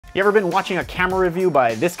You ever been watching a camera review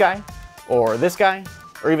by this guy, or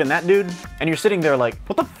even that dude, and you're sitting there like,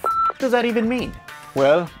 what the f does that even mean?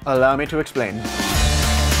 Well, allow me to explain.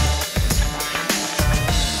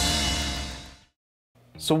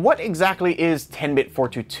 So what exactly is 10-bit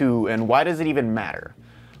 422 and why does it even matter?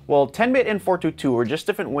 Well, 10-bit and 422 are just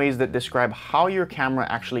different ways that describe how your camera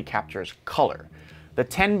actually captures color. The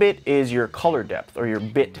 10-bit is your color depth, or your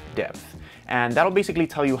bit depth, and that'll basically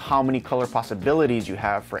tell you how many color possibilities you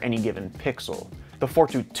have for any given pixel. The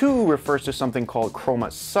 422 refers to something called chroma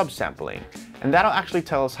subsampling, and that'll actually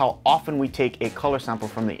tell us how often we take a color sample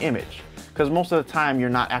from the image, because most of the time you're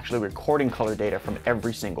not actually recording color data from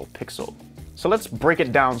every single pixel. So let's break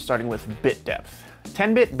it down starting with bit depth.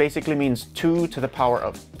 10-bit basically means 2 to the power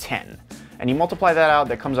of 10, and you multiply that out,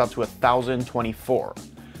 that comes out to 1024.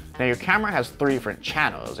 Now your camera has 3 different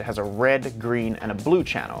channels. It has a red, green, and a blue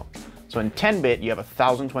channel. So in 10-bit, you have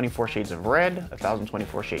 1024 shades of red,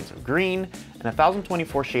 1024 shades of green, and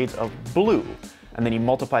 1024 shades of blue. And then you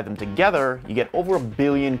multiply them together, you get over 1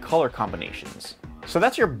 billion color combinations. So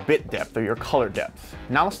that's your bit depth, or your color depth.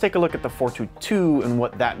 Now let's take a look at the 422 and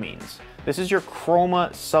what that means. This is your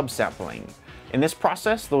chroma subsampling. In this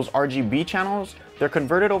process, those RGB channels, they're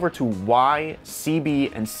converted over to Y,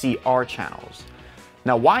 CB, and CR channels.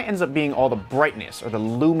 Now Y ends up being all the brightness or the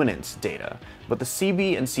luminance data, but the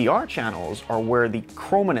CB and CR channels are where the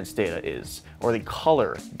chrominance data is, or the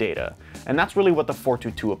color data, and that's really what the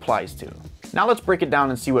 422 applies to. Now let's break it down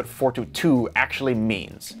and see what 422 actually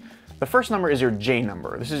means. The first number is your J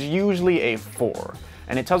number. This is usually a 4,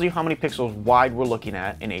 and it tells you how many pixels wide we're looking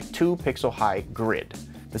at in a 2 pixel high grid.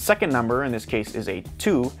 The second number, in this case, is a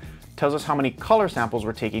 2, tells us how many color samples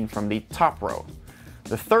we're taking from the top row.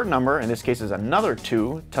 The third number, in this case, is another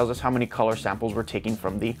 2, tells us how many color samples we're taking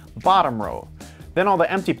from the bottom row. Then all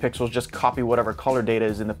the empty pixels just copy whatever color data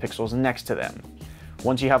is in the pixels next to them.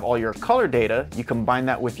 Once you have all your color data, you combine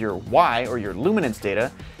that with your Y, or your luminance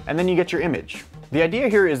data, and then you get your image. The idea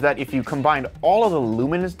here is that if you combine all of the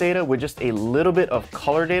luminance data with just a little bit of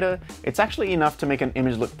color data, it's actually enough to make an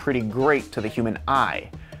image look pretty great to the human eye.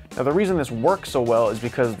 Now the reason this works so well is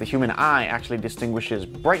because the human eye actually distinguishes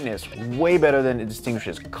brightness way better than it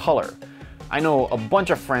distinguishes color. I know a bunch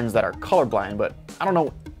of friends that are colorblind, but I don't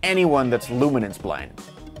know anyone that's luminance blind.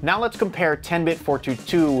 Now let's compare 10-bit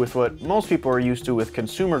 422 with what most people are used to with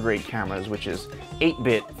consumer grade cameras, which is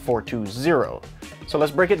 8-bit 420. So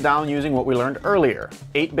let's break it down using what we learned earlier.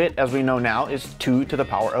 8-bit, as we know now, is 2 to the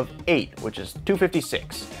power of 8, which is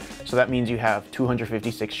 256. So that means you have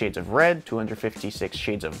 256 shades of red, 256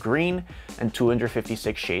 shades of green, and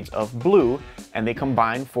 256 shades of blue, and they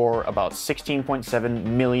combine for about 16.7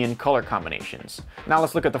 million color combinations. Now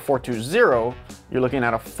let's look at the 420. You're looking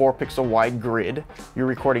at a 4 pixel wide grid. You're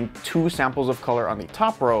recording 2 samples of color on the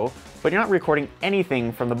top row, but you're not recording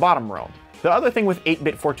anything from the bottom row. The other thing with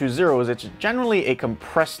 8-bit 420 is it's generally a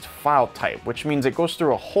compressed file type, which means it goes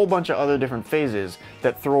through a whole bunch of other different phases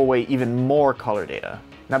that throw away even more color data.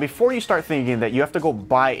 Now before you start thinking that you have to go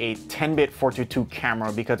buy a 10-bit 422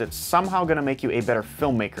 camera because it's somehow going to make you a better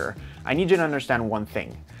filmmaker, I need you to understand one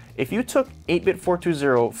thing. If you took 8-bit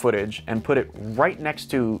 420 footage and put it right next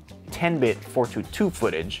to 10-bit 422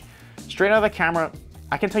 footage, straight out of the camera,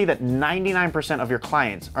 I can tell you that 99% of your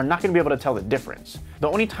clients are not going to be able to tell the difference. The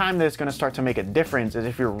only time that it's going to start to make a difference is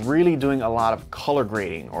if you're really doing a lot of color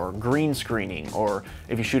grading or green screening, or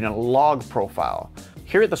if you shoot in a log profile.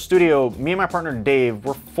 Here at the studio, me and my partner Dave,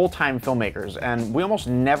 we're full-time filmmakers, and we almost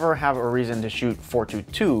never have a reason to shoot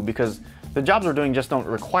 422 because the jobs we're doing just don't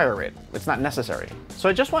require it. It's not necessary. So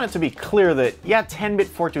I just wanted to be clear that, yeah, 10-bit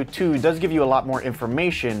 422 does give you a lot more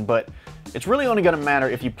information, but it's really only going to matter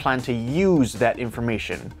if you plan to use that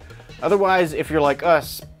information. Otherwise, if you're like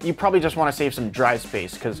us, you probably just want to save some drive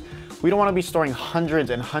space because we don't want to be storing hundreds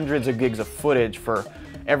and hundreds of gigs of footage for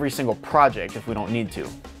every single project if we don't need to.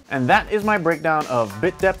 And that is my breakdown of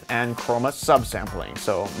bit depth and chroma subsampling.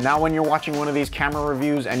 So now when you're watching one of these camera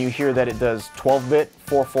reviews and you hear that it does 12-bit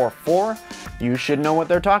 444, you should know what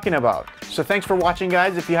they're talking about. So thanks for watching,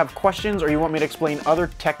 guys. If you have questions or you want me to explain other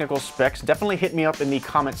technical specs, definitely hit me up in the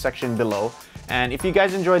comment section below. And if you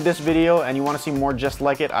guys enjoyed this video and you want to see more just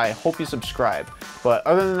like it, I hope you subscribe. But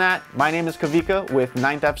other than that, my name is Kavika with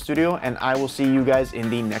 9th Ave Studio, and I will see you guys in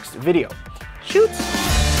the next video.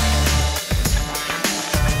 Shoots!